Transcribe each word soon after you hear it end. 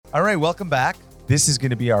All right, welcome back. This is going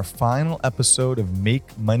to be our final episode of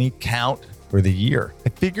Make Money Count for the year. I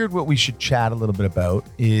figured what we should chat a little bit about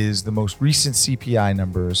is the most recent CPI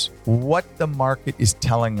numbers, what the market is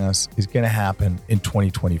telling us is going to happen in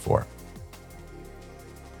 2024.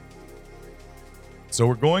 So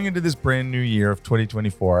we're going into this brand new year of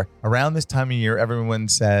 2024. Around this time of year, everyone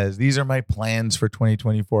says, these are my plans for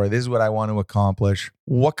 2024. This is what I want to accomplish.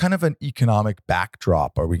 What kind of an economic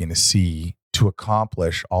backdrop are we going to see to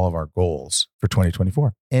accomplish all of our goals for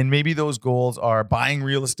 2024? And maybe those goals are buying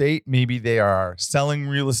real estate. Maybe they are selling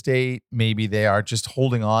real estate. Maybe they are just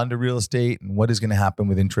holding on to real estate and what is going to happen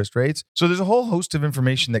with interest rates. So there's a whole host of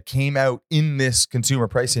information that came out in this consumer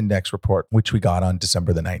price index report, which we got on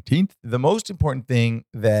December the 19th. The most important thing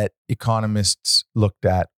that economists looked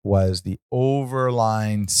at was the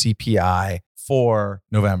overline CPI for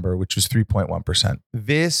November, which was 3.1%.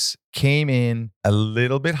 This came in a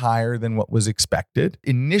little bit higher than what was expected.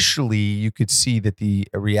 Initially, you could see that the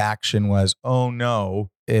reaction was, oh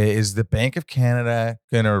no, is the Bank of Canada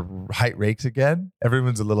going to hike rates again?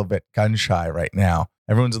 Everyone's a little bit gun shy right now.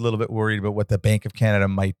 Everyone's a little bit worried about what the Bank of Canada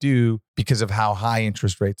might do because of how high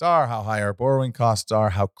interest rates are, how high our borrowing costs are,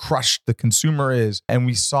 how crushed the consumer is. And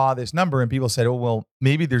we saw this number and people said, oh, well,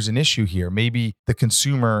 maybe there's an issue here. Maybe the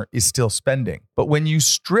consumer is still spending. But when you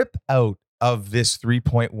strip out of this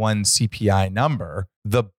 3.1 CPI number,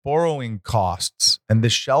 the borrowing costs and the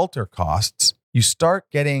shelter costs, you start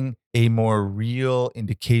getting a more real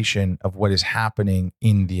indication of what is happening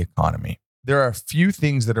in the economy. There are a few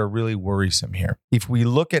things that are really worrisome here. If we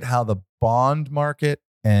look at how the bond market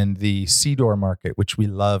and the CDOR market, which we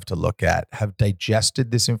love to look at, have digested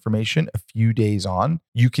this information a few days on,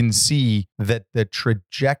 you can see that the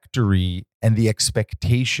trajectory and the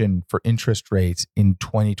expectation for interest rates in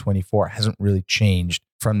 2024 hasn't really changed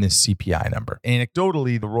from this CPI number.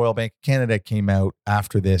 Anecdotally, the Royal Bank of Canada came out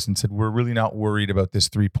after this and said, we're really not worried about this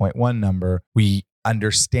 3.1 number. We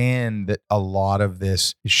understand that a lot of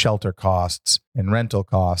this is shelter costs and rental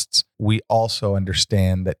costs. We also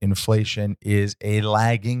understand that inflation is a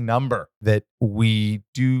lagging number, that we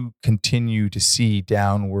do continue to see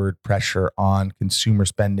downward pressure on consumer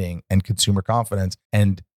spending and consumer confidence.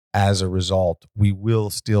 And as a result, we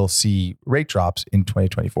will still see rate drops in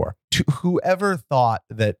 2024. To whoever thought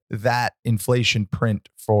that that inflation print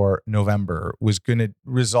for November was going to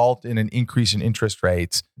result in an increase in interest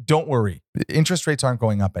rates, don't worry. Interest rates aren't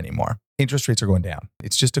going up anymore. Interest rates are going down.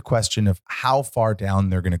 It's just a question of how far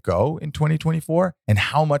down they're going to go in 2024 and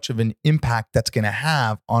how much of an impact that's going to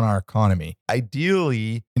have on our economy.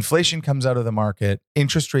 Ideally, inflation comes out of the market,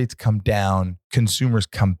 interest rates come down, consumers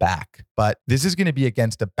come back. But this is going to be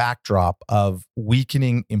against a backdrop of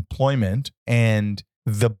weakening employment and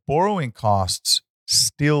the borrowing costs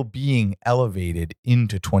still being elevated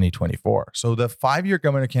into 2024. So the 5-year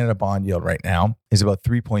Government of Canada bond yield right now is about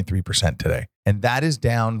 3.3% today. And that is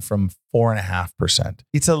down from 4.5%.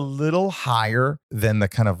 It's a little higher than the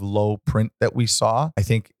kind of low print that we saw. I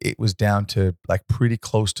think it was down to like pretty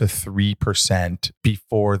close to 3%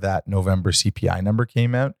 before that November CPI number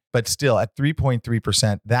came out. But still at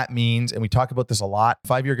 3.3%, that means, and we talk about this a lot,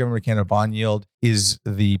 5-year Government of Canada bond yield is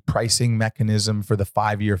the pricing mechanism for the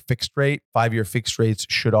 5-year fixed rate. 5-year fixed rates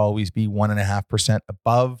should always be 1.5%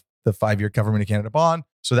 above the 5-year Government of Canada bond.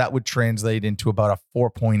 So that would translate into about a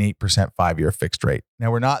 4.8% 5-year fixed rate.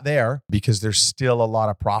 Now, we're not there because there's still a lot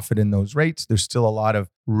of profit in those rates. There's still a lot of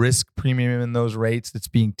risk premium in those rates that's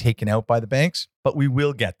being taken out by the banks, but we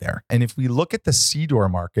will get there. And if we look at the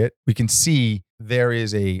CDOR market, we can see there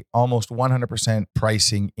is a almost 100%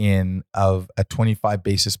 pricing in of a 25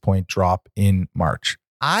 basis point drop in March.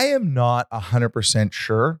 I am not 100%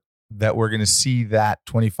 sure that we're going to see that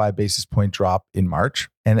 25 basis point drop in March.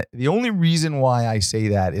 And the only reason why I say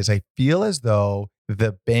that is I feel as though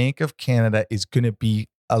the Bank of Canada is going to be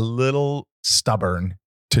a little stubborn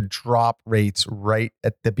to drop rates right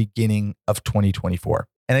at the beginning of 2024.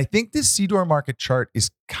 And I think this CDOR market chart is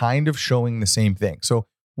kind of showing the same thing. So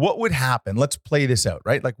what would happen? Let's play this out,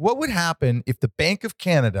 right? Like what would happen if the Bank of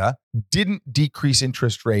Canada didn't decrease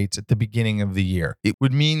interest rates at the beginning of the year? It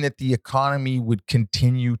would mean that the economy would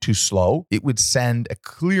continue to slow. It would send a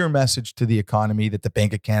clear message to the economy that the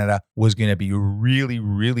Bank of Canada was going to be really,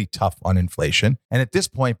 really tough on inflation. And at this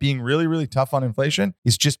point, being really, really tough on inflation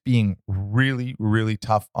is just being really, really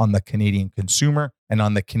tough on the Canadian consumer and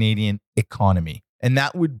on the Canadian economy. And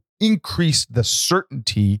that would increase the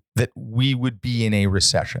certainty that we would be in a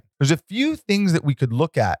recession. There's a few things that we could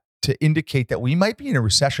look at to indicate that we might be in a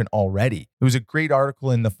recession already. There was a great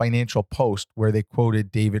article in the Financial Post where they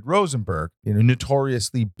quoted David Rosenberg,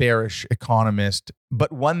 notoriously bearish economist,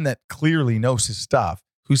 but one that clearly knows his stuff,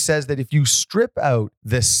 who says that if you strip out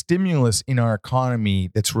the stimulus in our economy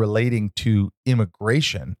that's relating to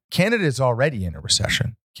immigration, Canada is already in a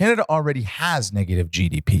recession. Canada already has negative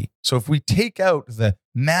GDP. So if we take out the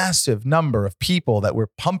massive number of people that we're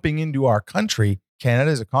pumping into our country,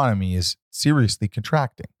 Canada's economy is seriously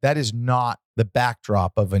contracting. That is not the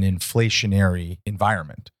backdrop of an inflationary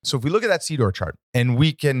environment. So if we look at that CDOR chart and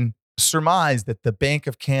we can surmise that the Bank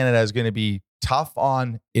of Canada is going to be tough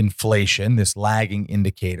on inflation, this lagging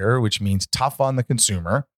indicator, which means tough on the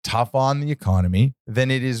consumer, tough on the economy,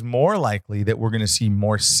 then it is more likely that we're going to see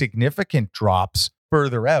more significant drops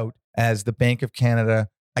further out as the Bank of Canada,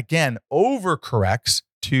 again, overcorrects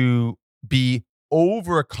to be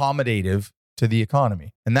over accommodative to the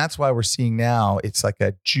economy. And that's why we're seeing now it's like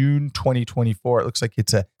a June 2024. It looks like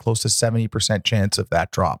it's a close to 70% chance of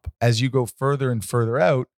that drop. As you go further and further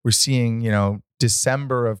out, we're seeing,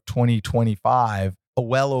 December of 2025, a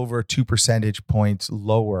well over 2 percentage points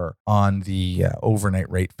lower on the overnight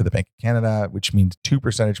rate for the Bank of Canada, which means 2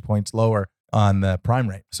 percentage points lower on the prime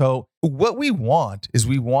rate. So what we want is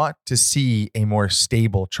we want to see a more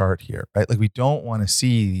stable chart here, right? Like we don't want to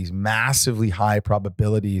see these massively high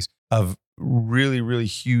probabilities of really, really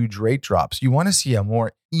huge rate drops. You want to see a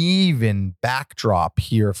more even backdrop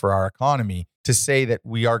here for our economy to say that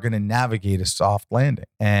we are going to navigate a soft landing.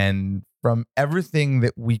 And from everything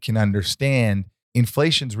that we can understand,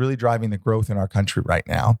 inflation's really driving the growth in our country right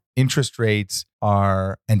now. Interest rates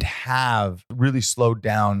are and have really slowed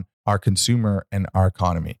down our consumer and our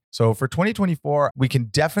economy. So for 2024, we can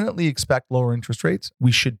definitely expect lower interest rates.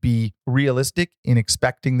 We should be realistic in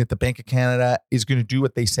expecting that the Bank of Canada is going to do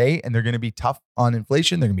what they say, and they're going to be tough on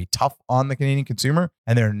inflation. They're going to be tough on the Canadian consumer,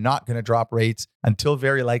 and they're not going to drop rates until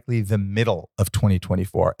very likely the middle of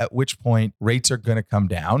 2024, at which point rates are going to come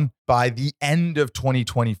down. By the end of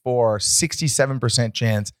 2024, 67%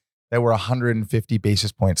 chance that we're 150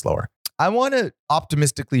 basis points lower. I want to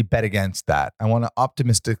optimistically bet against that. I want to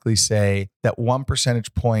optimistically say that 1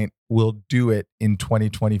 percentage point will do it in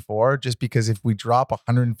 2024, just because if we drop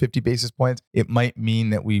 150 basis points, it might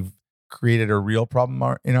mean that we've created a real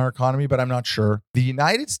problem in our economy, but I'm not sure. The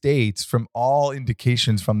United States, from all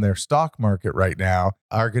indications from their stock market right now,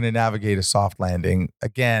 are going to navigate a soft landing.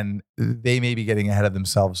 Again, they may be getting ahead of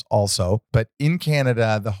themselves also. But in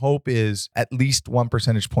Canada, the hope is at least 1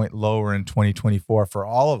 percentage point lower in 2024 for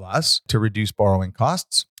all of us to reduce borrowing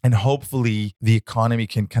costs. And hopefully the economy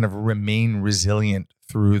can kind of remain resilient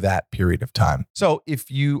through that period of time. So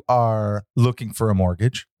if you are looking for a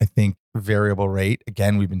mortgage, I think variable rate,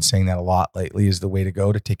 again, we've been saying that a lot lately, is the way to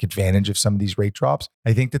go to take advantage of some of these rate drops.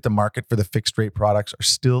 I think that the market for the fixed rate products are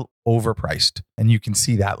still overpriced. And you can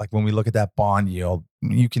see that, like when we look at that bond yield,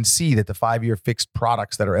 you can see that the 5-year fixed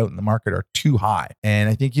products that are out in the market are too high. And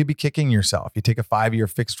I think you'd be kicking yourself. You take a 5-year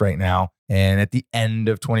fixed right now, and at the end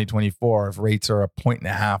of 2024, if rates are 1.5 points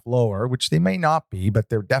lower, which they may not be, but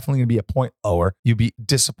they're definitely going to be a point lower, you'd be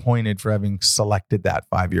disappointed for having selected that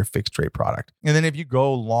 5-year fixed rate product. And then if you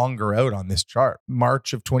go longer out on this chart,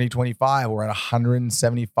 March of 2025, we're at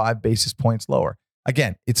 175 basis points lower.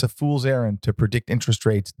 Again, it's a fool's errand to predict interest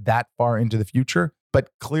rates that far into the future,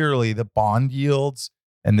 but clearly the bond yields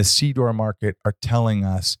and the CDOR market are telling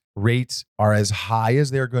us rates are as high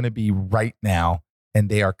as they're going to be right now, and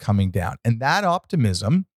they are coming down. And that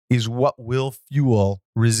optimism is what will fuel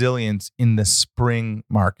resilience in the spring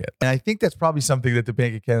market. And I think that's probably something that the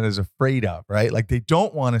Bank of Canada is afraid of, right? Like they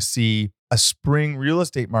don't want to see a spring real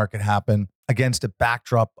estate market happen against a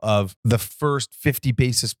backdrop of the first 50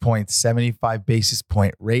 basis points, 75 basis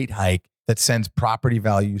point rate hike that sends property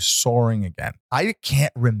values soaring again. I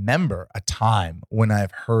can't remember a time when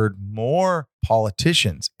I've heard more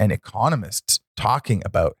politicians and economists talking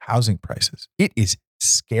about housing prices. It is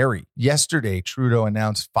scary. Yesterday, Trudeau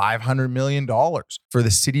announced $500 million for the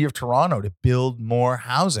city of Toronto to build more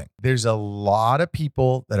housing. There's a lot of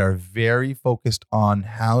people that are very focused on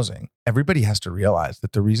housing. Everybody has to realize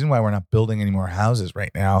that the reason why we're not building any more houses right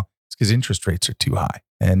now is because interest rates are too high.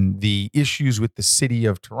 And the issues with the city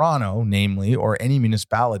of Toronto, namely, or any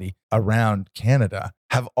municipality around Canada,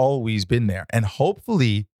 have always been there. And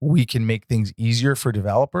hopefully we can make things easier for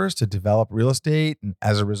developers to develop real estate and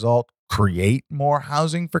as a result, create more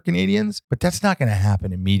housing for Canadians. But that's not going to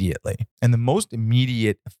happen immediately. And the most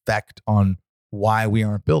immediate effect on why we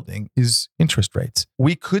aren't building is interest rates.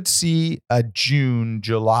 We could see a June,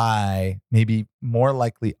 July, maybe more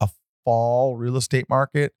likely a fall real estate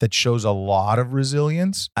market that shows a lot of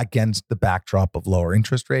resilience against the backdrop of lower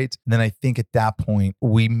interest rates. And then I think at that point,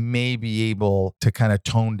 we may be able to kind of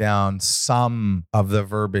tone down some of the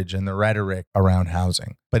verbiage and the rhetoric around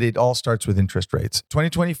housing. but it all starts with interest rates.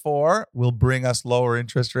 2024 will bring us lower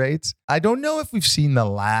interest rates. I don't know if we've seen the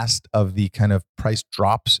last of the kind of price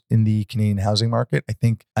drops in the Canadian housing market. I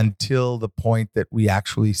think until the point that we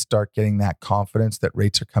actually start getting that confidence that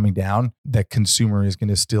rates are coming down, that consumer is going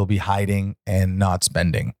to still be hiding and not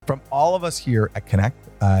spending. From all of us here at Connect,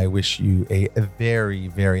 I wish you a very,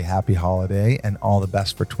 very happy holiday and all the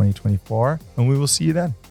best for 2024. And we will see you then.